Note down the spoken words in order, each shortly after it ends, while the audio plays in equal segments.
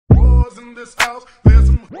whores in this house. There's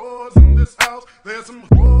some whores in this house. There's some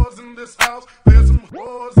whores in this house. There's some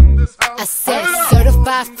whores in this house. I said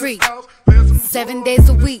certified free, 7 days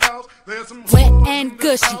a week, wet and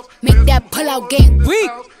gushy, make that pull-out game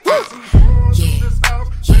weak.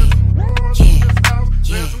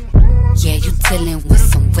 Yeah, you dealing with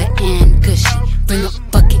some wet and gushy. Bring a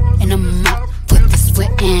bucket and a mop for this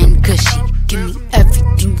wet and gushy. Give me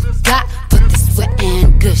everything you got for this wet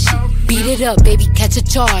and gushy. Beat it up, baby, catch a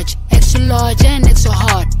charge. Extra large and extra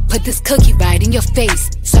hard. Put this cookie right in your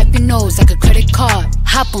face. Swipe your nose like a credit card.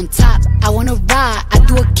 Hop on top, I wanna ride. I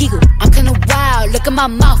do a giggle, I'm kinda wild. Look at my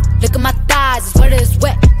mouth, look at my thighs. It's wet, it's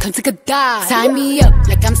wet, come take a dive. Tie me up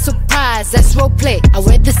like I'm surprised. That's roleplay, I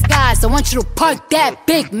wear disguise. I want you to park that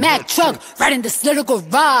Big Mac truck right in this little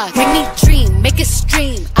garage. Make me dream, make it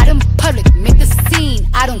stream. Out in public, make a scene.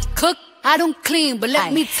 I don't cook, I don't clean, but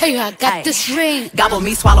let me tell you, I got this ring. Gobble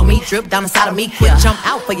me, swallow me, drip down inside of me. Quick jump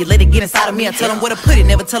out for you, let it get inside of me. I tell them where to put it,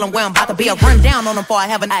 never tell them where I'm about to be. I run down on them before I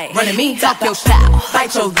have a night. Running me, talk your style,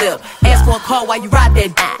 bite your lip. Ask for a call while you ride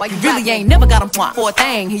that dick. While you really ain't never got him for a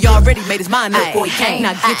thing. He already made his mind up before he came.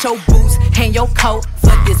 Now get your boots, hang your coat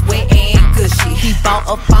for this wet and gushy. He bought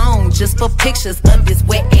a phone just for pictures of this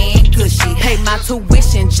wet and gushy. Pay my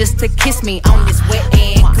tuition just to kiss me on this wet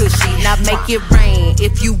and gushy. Now make it rain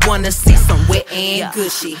if you wanna see some wet and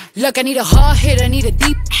gushy. Look, I need a hard hit, I need a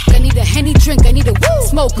deep, I need a Henny drink, I need a woo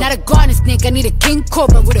smoke, not a garden snake, I need a king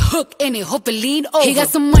cobra with a hook in it, hope it lean over. He got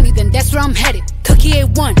some money, then that's where I'm headed. Cookie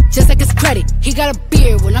A1, just like his credit. He got a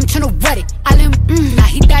beard, well I'm tryna wet it. I let him, nah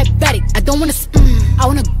he diabetic. I don't wanna I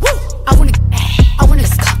wanna woo, I wanna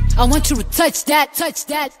I want you to touch that,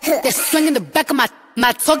 that swing in the back of my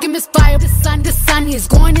talking misfire. The sun is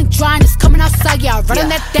going and drying, it's coming outside. Yeah, I run on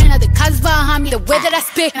that thing, the cuz behind me. The way that I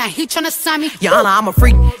spit, and he tryna sign me. Your Honor, I'm a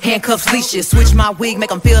freak, handcuffs, leashes. Switch my wig,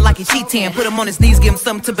 make him feel like he cheating. Put him on his knees, give him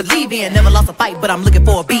something to believe in. Never lost a fight, but I'm looking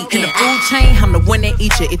for a beat. In the food chain, I'm the one that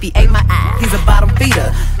eat you. If he ate my eye, he's a bottom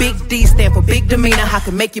feeder. Big D stand for big demeanor. I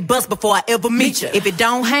can make you bust before I ever meet you. If it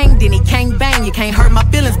don't hang, then he can't bang. You can't hurt my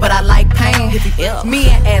feelings, but I like pain. If he ill, me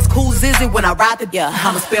and ask who's is it when I ride the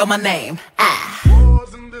I'ma spell my name.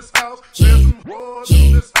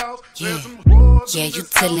 Yeah, you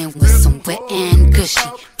dealing with some wet and gushy.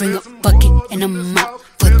 Bring a bucket and a mop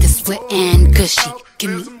for this wet and gushy.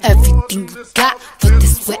 Give me everything you got for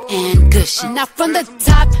this wet and gushy. Now from the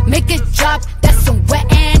top, make it drop. That's some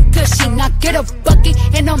wet and gushy. Now get a bucket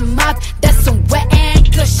and a mop. That's some wet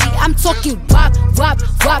and gushy. I'm talking wop, wop,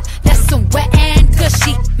 wop. That's some wet and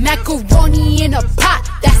gushy. Macaroni in a pot.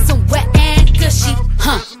 That's some wet and gushy.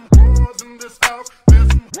 Huh? There's some whores in this house.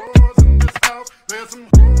 There's some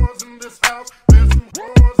whores in this house. There's some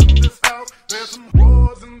whores in this house. There's some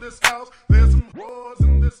whores in this house. There's some whores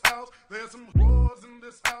in this house. There's some whores in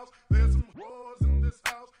this house. There's some whores in this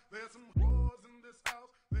house. There's some whores in this house.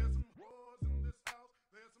 There's some whores in this house.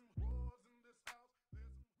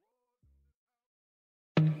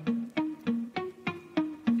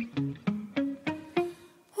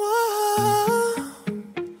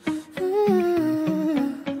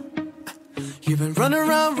 You've been running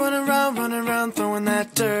around, throwing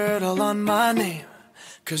that dirt all on my name.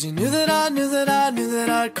 Cause you knew that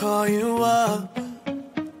I'd call you up.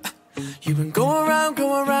 You've been going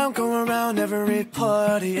around every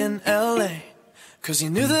party in LA. Cause you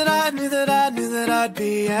knew that I'd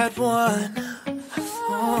be at one.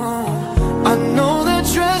 Oh, I know that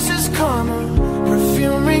dress is karma,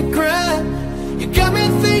 perfume regret. You got me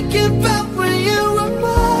thinking about when you were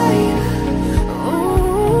mine.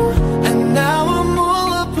 Oh, and now I'm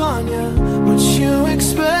all up on you. What you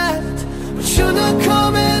expect? But you're not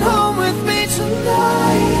coming home with me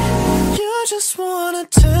tonight. You just want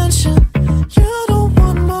attention. You don't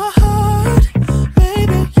want my heart.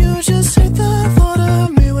 Maybe you just hate the thought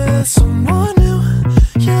of me with someone new.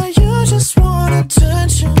 Yeah, you just want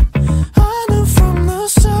attention. I knew from the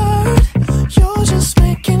start. You're just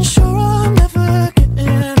making sure I'm never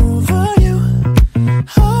getting over you.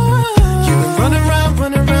 You've been running around,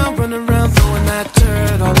 throwing that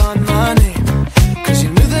dirt all on my name. Cause you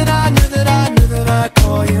knew that I'd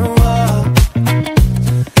call you up.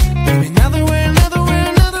 Baby, now that we're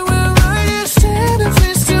right here standing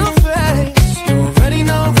face to face, you already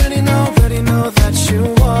know that you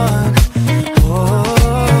won. Oh,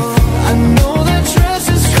 I know that dress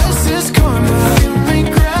is karma, you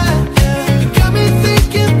regret. Yeah. You got me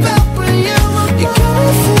thinking about when you were mine. You got me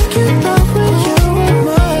thinking about when you were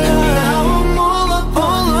mine. And now I'm all up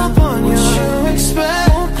on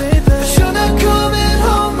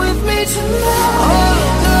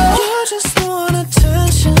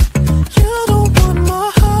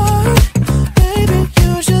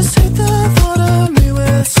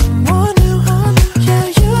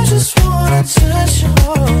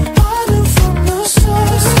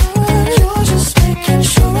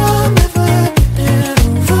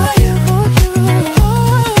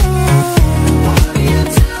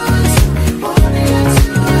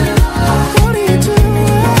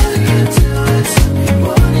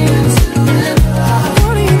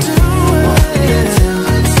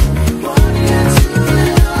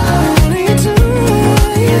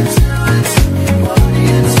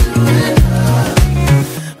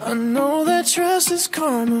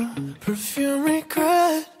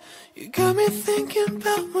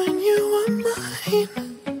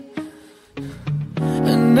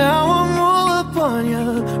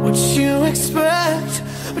expect,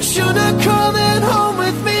 but you're not coming home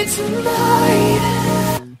with me tonight.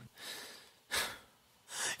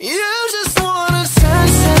 You just want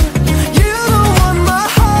attention, you don't want my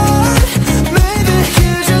heart. Maybe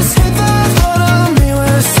you just hit the thought of me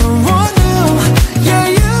with someone new. Yeah,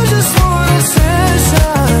 you just want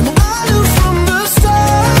attention. I knew from the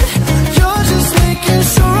start, you're just making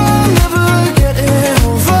sure I'll never get it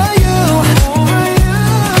over you. Over you.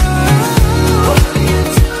 What are you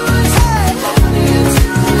doing? Hey. What are you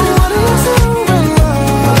doing? What are you doing? What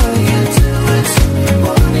are you doing to me?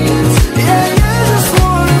 What are you doing? Yeah, you just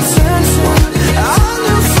want attention. I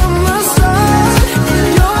knew from the start,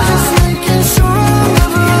 you're just making sure I'll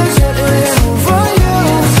never get it over you.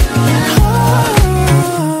 Oh.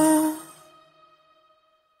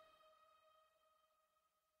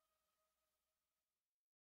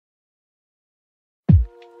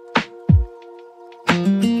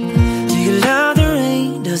 Do you love the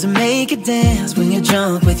rain? Does it make you dance when you're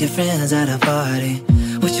drunk with your friends at a party?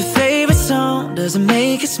 What's your favorite song? Does it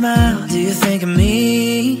make you smile? Do you think of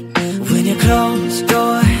me? When you close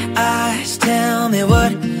your eyes, tell me,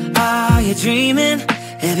 what are you dreaming?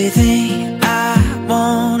 Everything I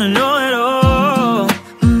wanna know it all.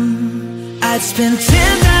 I'd spend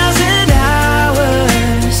 10,000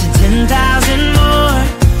 hours and 10,000 more.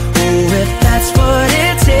 Oh, if that's what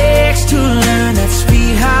it takes to learn that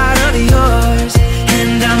sweetheart of yours.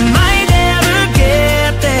 And I might never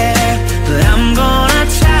get there, but I'm gonna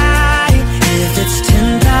try. If it's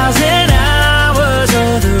 10,000 hours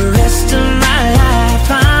or the rest of my life,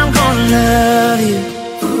 I'm gonna love you.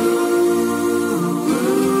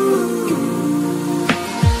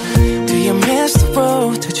 Do you miss the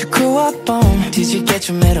road that you grew up on? Did you get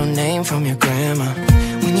your middle name from your grandma?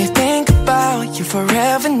 When you think about you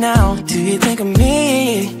forever now, do you think of me?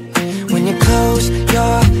 When you close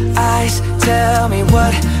your eyes, tell me,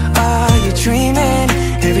 what are you dreaming?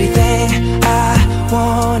 Everything I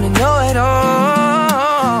wanna know it all.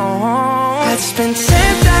 I'd spend